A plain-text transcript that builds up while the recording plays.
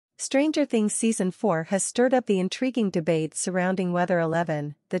Stranger Things Season 4 has stirred up the intriguing debate surrounding whether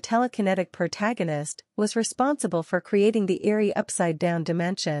Eleven, the telekinetic protagonist, was responsible for creating the eerie upside-down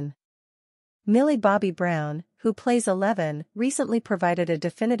dimension. Millie Bobby Brown, who plays Eleven, recently provided a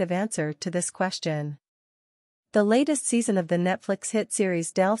definitive answer to this question. The latest season of the Netflix hit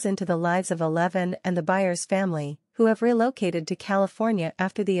series delves into the lives of Eleven and the Byers family, who have relocated to California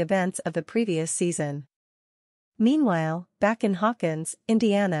after the events of the previous season. Meanwhile, back in Hawkins,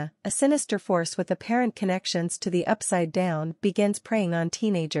 Indiana, a sinister force with apparent connections to the Upside Down begins preying on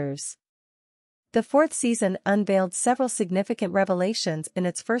teenagers. The fourth season unveiled several significant revelations in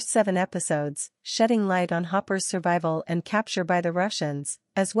its first 7 episodes, shedding light on Hopper's survival and capture by the Russians,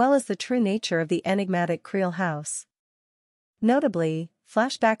 as well as the true nature of the enigmatic Creel house. Notably,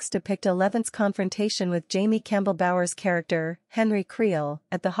 flashbacks depict Eleven's confrontation with Jamie Campbell Bower's character, Henry Creel,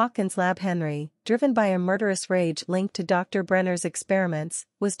 at the Hawkins lab. Henry, driven by a murderous rage linked to Dr. Brenner's experiments,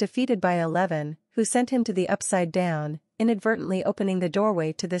 was defeated by Eleven, who sent him to the Upside Down, inadvertently opening the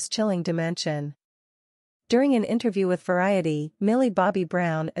doorway to this chilling dimension. During an interview with Variety, Millie Bobby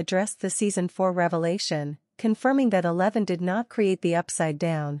Brown addressed the Season 4 revelation, confirming that Eleven did not create the Upside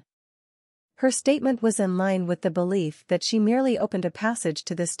Down. Her statement was in line with the belief that she merely opened a passage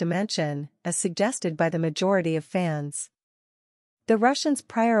to this dimension, as suggested by the majority of fans. The Russians'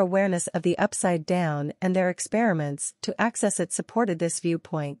 prior awareness of the Upside Down and their experiments to access it supported this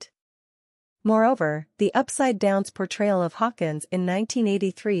viewpoint. Moreover, the Upside Down's portrayal of Hawkins in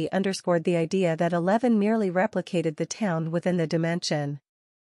 1983 underscored the idea that Eleven merely replicated the town within the dimension.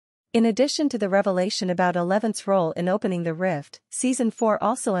 In addition to the revelation about Eleven's role in opening the rift, Season 4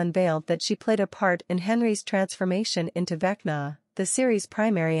 also unveiled that she played a part in Henry's transformation into Vecna, the series'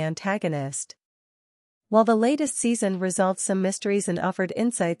 primary antagonist. While the latest season resolved some mysteries and offered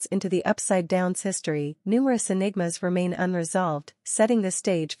insights into the Upside Down's history, numerous enigmas remain unresolved, setting the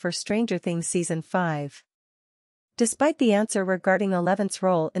stage for Stranger Things Season 5. Despite the answer regarding Eleven's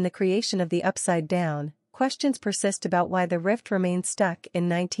role in the creation of the Upside Down, questions persist about why the rift remained stuck in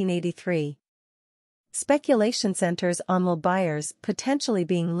 1983. Speculation centers on Will Byers potentially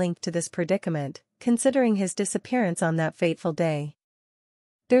being linked to this predicament, considering his disappearance on that fateful day.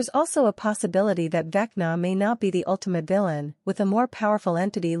 There's also a possibility that Vecna may not be the ultimate villain, with a more powerful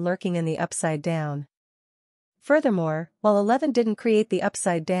entity lurking in the Upside Down. Furthermore, while Eleven didn't create the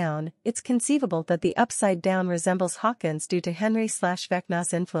Upside Down, it's conceivable that the Upside Down resembles Hawkins due to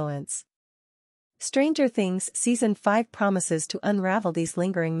Henry/Vecna's influence. Stranger Things Season 5 promises to unravel these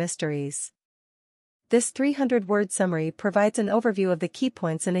lingering mysteries. This 300-word summary provides an overview of the key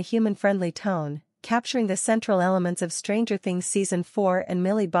points in a human-friendly tone, capturing the central elements of Stranger Things Season 4 and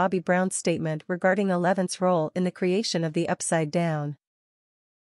Millie Bobby Brown's statement regarding Eleven's role in the creation of the Upside Down.